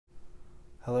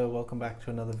Hello, welcome back to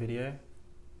another video.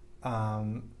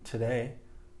 Today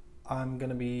I'm going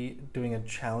to be doing a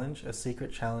challenge, a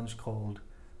secret challenge called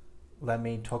Let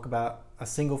Me Talk About a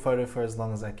Single Photo for as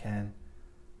Long as I Can.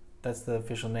 That's the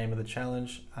official name of the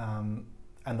challenge. And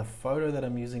the photo that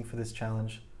I'm using for this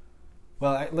challenge,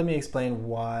 let me explain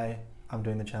why I'm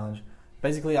doing the challenge.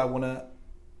 Basically, I want to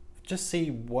just see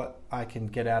what I can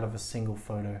get out of a single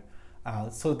photo.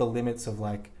 It's sort of the limits of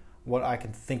like what I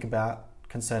can think about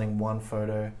concerning one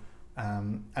photo,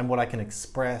 and what I can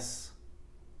express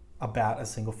about a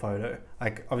single photo.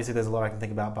 Like, obviously there's a lot I can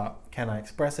think about, but can I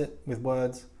express it with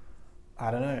words?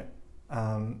 I don't know.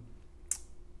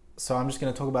 So I'm just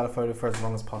going to talk about a photo for as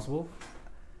long as possible,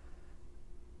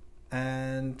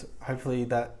 and hopefully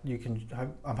that you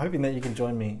can, I'm hoping that you can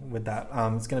join me with that.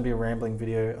 It's going to be a rambling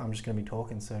video. I'm just going to be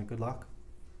talking, so good luck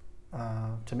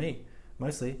to me,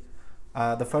 mostly.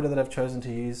 The photo that I've chosen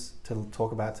to use to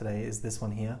talk about today is this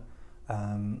one here.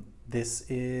 This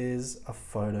is a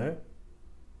photo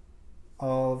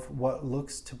of what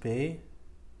looks to be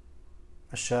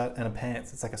a shirt and a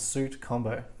pants. It's like a suit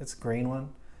combo. It's a green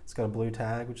one. It's got a blue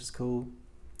tag, which is cool,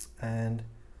 and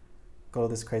got all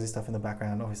this crazy stuff in the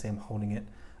background. Obviously I'm holding it.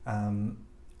 I'm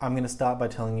going to start by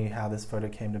telling you how this photo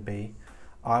came to be.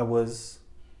 I was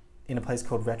in a place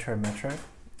called Retro Metro,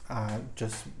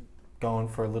 just going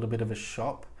for a little bit of a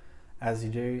shop, as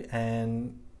you do,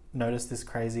 and noticed this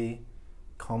crazy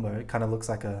combo. It kind of looks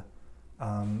like a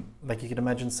like you could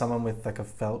imagine someone with like a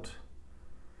felt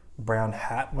brown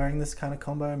hat wearing this kind of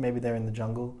combo. Maybe they're in the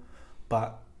jungle,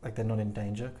 but like they're not in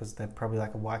danger because they're probably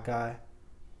like a white guy.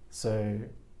 So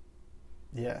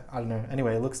yeah, I don't know.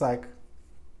 Anyway, it looks like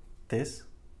this,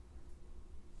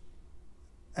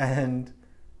 and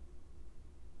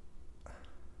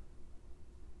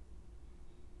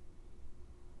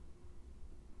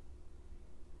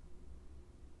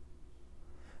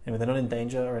anyway, they're not in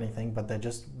danger or anything, but they're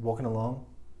just walking along,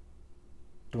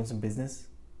 doing some business,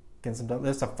 getting some done.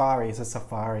 There's safari. It's a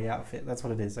safari outfit. That's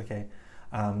what it is. Okay,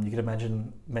 you could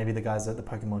imagine maybe the guys at the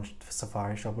Pokemon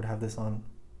safari shop would have this on.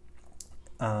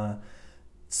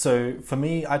 So for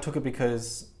me, I took it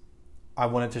because I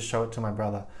wanted to show it to my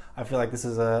brother. I feel like this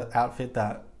is an outfit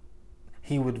that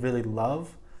he would really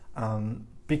love,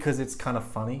 because it's kind of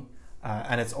funny,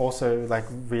 and it's also like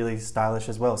really stylish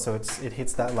as well. So it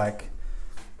hits that like,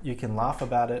 you can laugh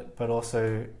about it, but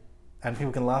also, and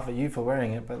people can laugh at you for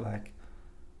wearing it, but like,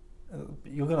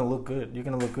 you're gonna look good. You're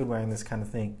gonna look good wearing this kind of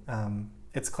thing.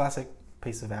 It's a classic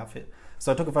piece of outfit.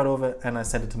 So I took a photo of it and I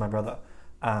sent it to my brother,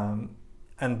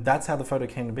 and that's how the photo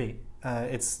came to be.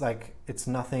 It's like, it's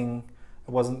nothing.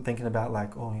 I wasn't thinking about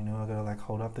like, oh, you know, I gotta like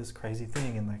hold up this crazy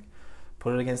thing and like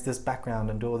put it against this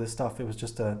background and do all this stuff. It was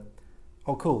just oh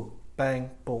cool, bang,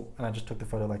 boom, and I just took the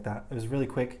photo like that. It was really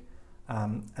quick,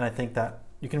 and I think that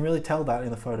you can really tell that in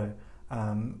the photo.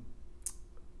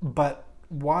 But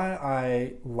why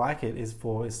I like it is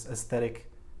for its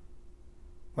aesthetic.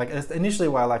 Like, initially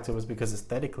why I liked it was because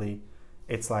aesthetically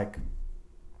it's like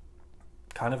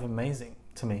kind of amazing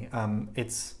to me.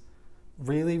 It's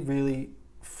really, really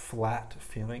flat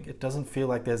feeling. It doesn't feel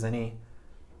like there's any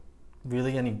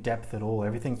depth at all.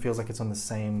 Everything feels like it's on the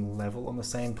same level, on the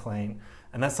same plane.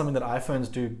 And that's something that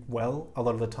iPhones do well a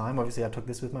lot of the time. Obviously I took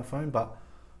this with my phone, but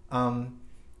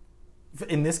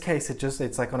in this case,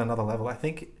 it's like on another level. I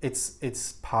think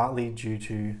it's partly due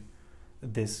to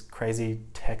this crazy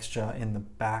texture in the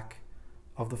back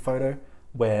of the photo,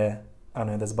 where I don't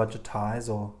know, there's a bunch of ties,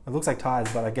 or it looks like ties,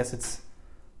 but I guess it's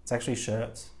actually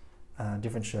shirts,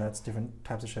 different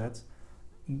types of shirts,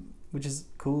 which is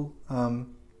cool.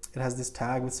 It has this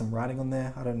tag with some writing on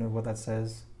there. I don't know what that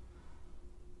says.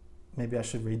 Maybe I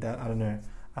should read that. I don't know.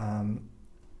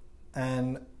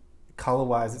 And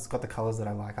color-wise, it's got the colors that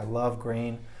I like. I love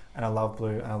green and I love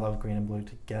blue, and I love green and blue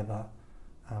together.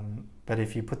 But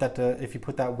if you put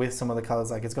that with some other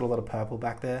colors, like it's got a lot of purple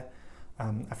back there,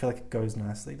 I feel like it goes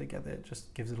nicely together. It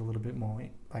just gives it a little bit more,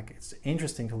 like, it's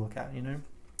interesting to look at, you know.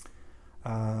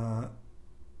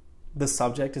 The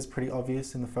subject is pretty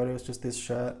obvious in the photo. It's just this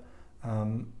shirt,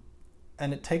 and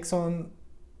it takes on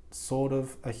sort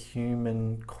of a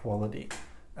human quality.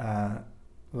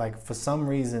 Like, for some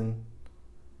reason,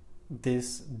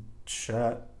 this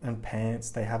shirt and pants,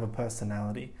 they have a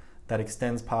personality that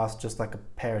extends past just like a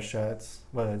pair of shirts.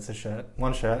 Well, it's a shirt,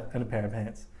 one shirt and a pair of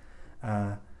pants.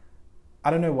 I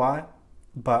don't know why,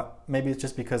 but maybe it's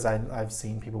just because I've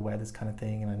seen people wear this kind of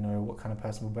thing and I know what kind of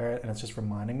person will wear it, and it's just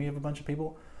reminding me of a bunch of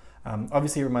people.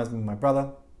 Obviously it reminds me of my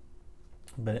brother,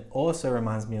 but it also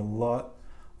reminds me a lot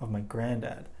of my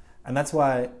granddad. And that's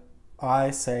why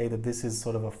I say that this is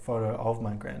sort of a photo of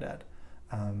my granddad.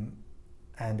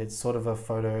 And it's sort of a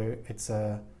photo, it's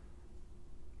a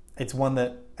it's one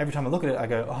that every time I look at it, I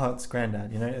go, oh, it's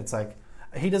Grandad. You know, it's like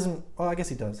he doesn't. Well, I guess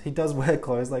he does. He does wear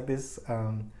clothes like this,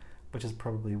 which is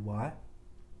probably why.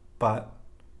 But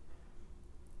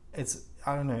it's,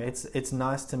 I don't know. It's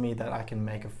nice to me that I can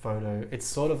make a photo. It's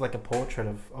sort of like a portrait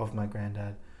of my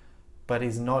granddad, but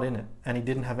he's not in it, and he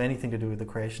didn't have anything to do with the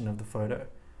creation of the photo.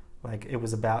 Like, it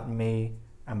was about me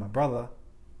and my brother,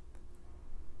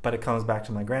 but it comes back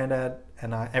to my granddad,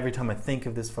 and every time I think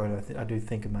of this photo, I do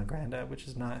think of my granddad, which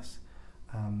is nice.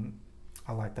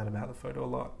 I like that about the photo a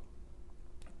lot.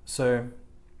 So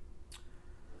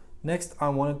next I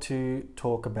wanted to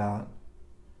talk about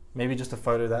maybe just a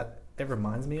photo that it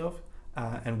reminds me of,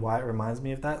 and why it reminds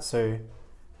me of that. So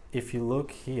if you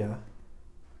look here,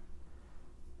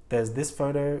 there's this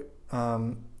photo.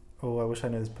 Oh, I wish I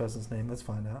knew this person's name. Let's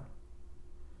find out.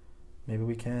 Maybe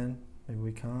we can, maybe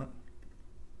we can't.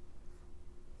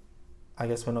 I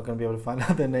guess we're not going to be able to find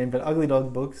out their name, but Ugly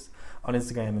Dog Books on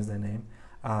Instagram is their name.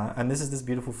 And this is this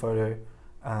beautiful photo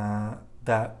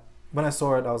that when I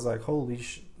saw it, I was like, holy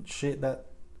shit, that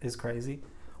is crazy.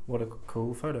 What a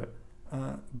cool photo.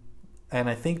 And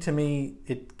I think, to me,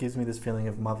 it gives me this feeling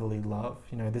of motherly love.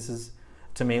 You know, this is,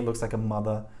 to me, it looks like a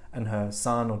mother and her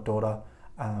son or daughter,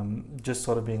 just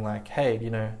sort of being like, hey, you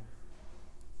know,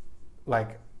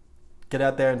 like, get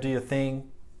out there and do your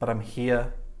thing, but I'm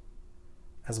here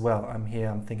as well. I'm here,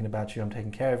 I'm thinking about you, I'm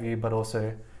taking care of you, but also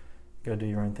you gotta do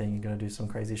your own thing, you gotta do some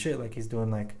crazy shit. Like, he's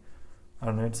doing, like, I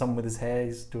don't know, something with his hair,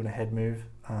 he's doing a head move.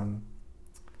 I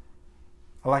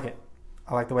like it.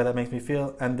 I like the way that makes me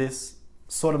feel, and this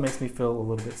sort of makes me feel a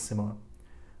little bit similar.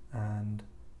 And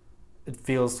it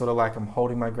feels sort of like I'm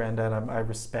holding my granddad, I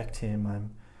respect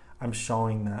him, I'm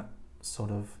showing that sort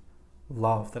of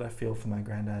love that I feel for my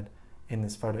granddad in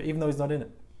this photo, even though he's not in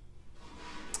it.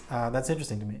 That's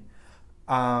interesting to me.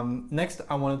 Next,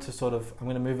 I wanted to I'm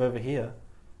going to move over here,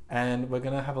 and we're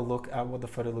going to have a look at what the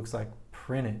photo looks like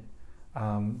printed,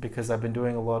 because I've been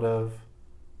doing a lot of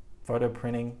photo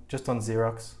printing just on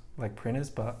Xerox, like printers,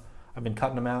 but I've been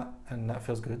cutting them out, and that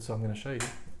feels good, so I'm going to show you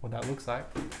what that looks like.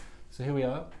 So here we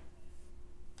are.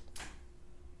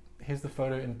 Here's the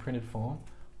photo in printed form.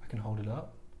 I can hold it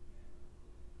up.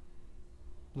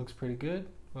 Looks pretty good.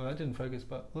 Well, that didn't focus,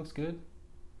 but looks good.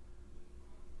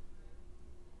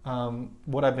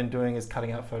 What I've been doing is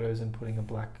cutting out photos and putting a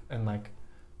black, and like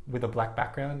with a black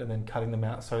background, and then cutting them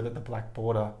out so that the black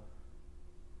border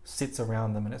sits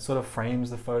around them, and it sort of frames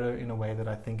the photo in a way that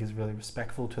I think is really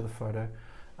respectful to the photo,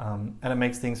 and it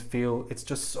makes things feel, it's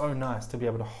just so nice to be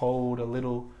able to hold a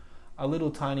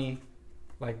little tiny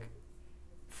like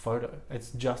photo.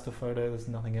 It's just a photo, there's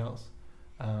nothing else.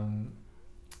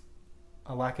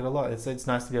 I like it a lot. It's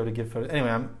nice to be able to give photos. Anyway,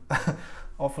 I'm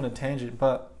off on a tangent,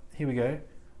 but here we go.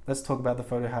 Let's talk about the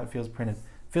photo, how it feels printed.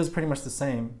 It feels pretty much the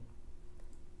same,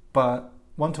 but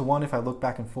one to one, if I look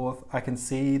back and forth, I can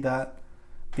see that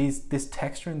this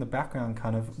texture in the background,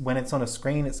 kind of, when it's on a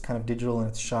screen, it's kind of digital and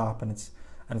it's sharp and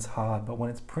it's hard, but when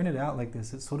it's printed out like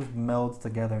this, it sort of melds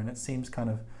together and it seems kind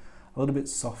of a little bit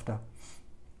softer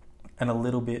and a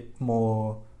little bit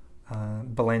more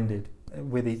blended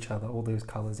with each other, all those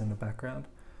colors in the background.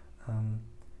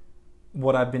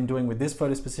 What I've been doing with this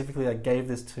photo specifically, I gave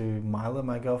this to Mila,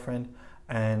 my girlfriend,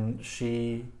 and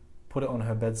she put it on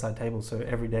her bedside table. So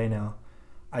every day now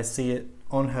I see it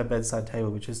on her bedside table,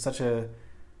 which is such a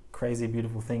crazy,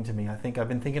 beautiful thing to me. I think I've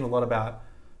been thinking a lot about,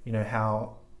 you know,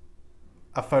 how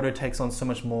a photo takes on so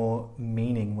much more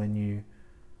meaning when you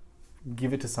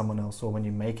give it to someone else, or when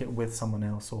you make it with someone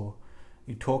else, or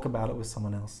you talk about it with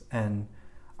someone else. And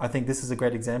I think this is a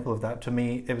great example of that. To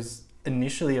me, it was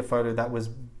initially a photo that was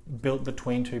built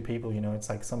between two people. You know, it's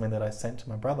like something that I sent to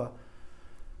my brother,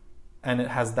 and it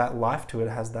has that life to it, it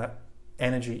has that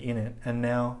energy in it. And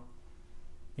now,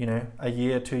 you know, a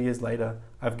year, 2 years later,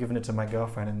 I've given it to my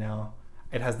girlfriend, and now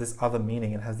it has this other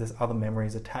meaning, it has this other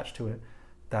memories attached to it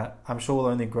that I'm sure will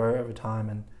only grow over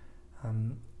time.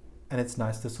 And it's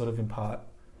nice to sort of impart,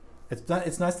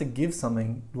 it's nice to give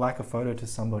something like a photo to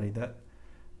somebody that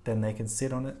then they can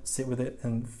sit with it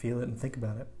and feel it and think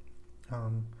about it.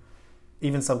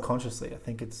 Even subconsciously, I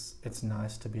think it's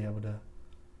nice to be able to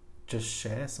just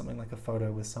share something like a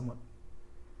photo with someone.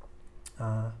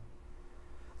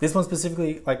 This one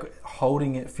specifically, like,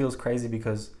 holding it feels crazy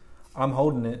because I'm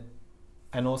holding it,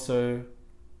 and also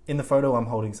in the photo I'm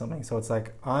holding something. So it's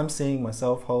like I'm seeing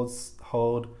myself I'm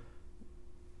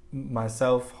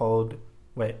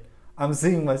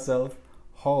seeing myself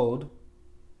hold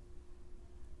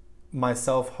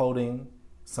myself holding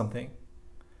something.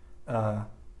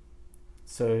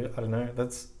 So I don't know,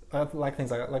 I like things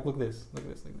like that. Like, look at this.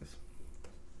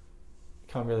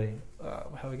 Can't really,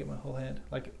 how do I get my whole hand?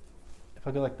 Like, if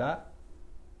I go like that,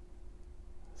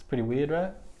 pretty weird,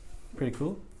 right? Pretty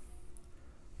cool.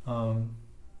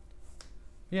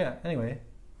 Yeah, anyway.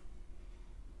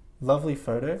 Lovely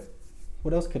photo.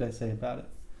 What else could I say about it?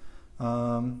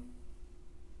 I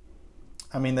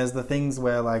mean, there's the things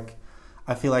where, like,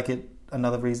 I feel like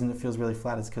another reason it feels really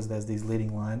flat is because there's these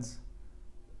leading lines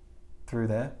through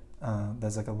there.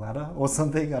 There's like a ladder or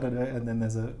something, I don't know, and then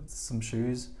there's some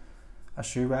shoes, a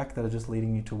shoe rack that are just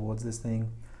leading you towards this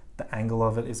thing. The angle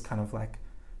of it is kind of like,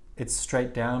 it's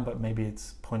straight down, but maybe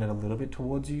it's pointed a little bit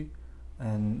towards you.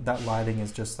 And that lighting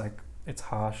is just like, it's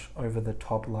harsh over the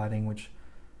top lighting, which,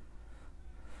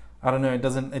 I don't know, it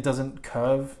doesn't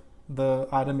curve the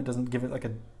item, it doesn't give it like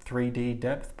a 3D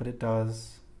depth, but it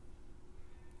does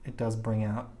bring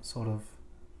out sort of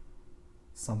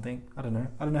something. I don't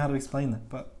know how to explain that,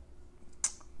 but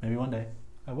maybe one day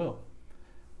I will.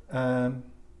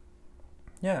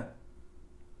 Yeah.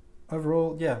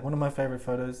 Overall, yeah, one of my favorite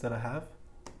photos that I have.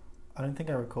 I don't think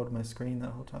I recorded my screen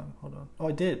that whole time. Hold on. Oh,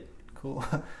 I did. Cool.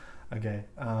 Okay.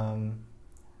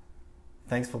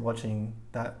 Thanks for watching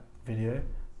that video.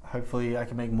 Hopefully I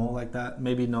can make more like that.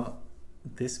 Maybe not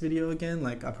this video again.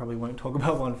 Like, I probably won't talk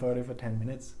about one photo for 10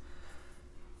 minutes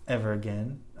ever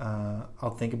again.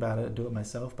 I'll think about it and do it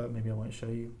myself, but maybe I won't show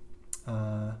you.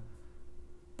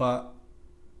 But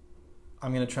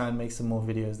I'm going to try and make some more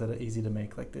videos that are easy to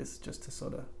make like this, just to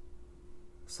sort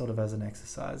of as an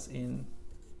exercise in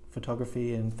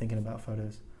photography and thinking about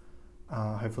photos.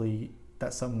 Hopefully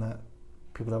that's something that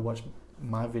people that watch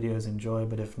my videos enjoy,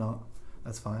 but if not,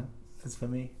 that's fine. It's for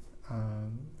me.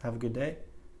 Have a good day.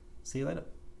 See you later.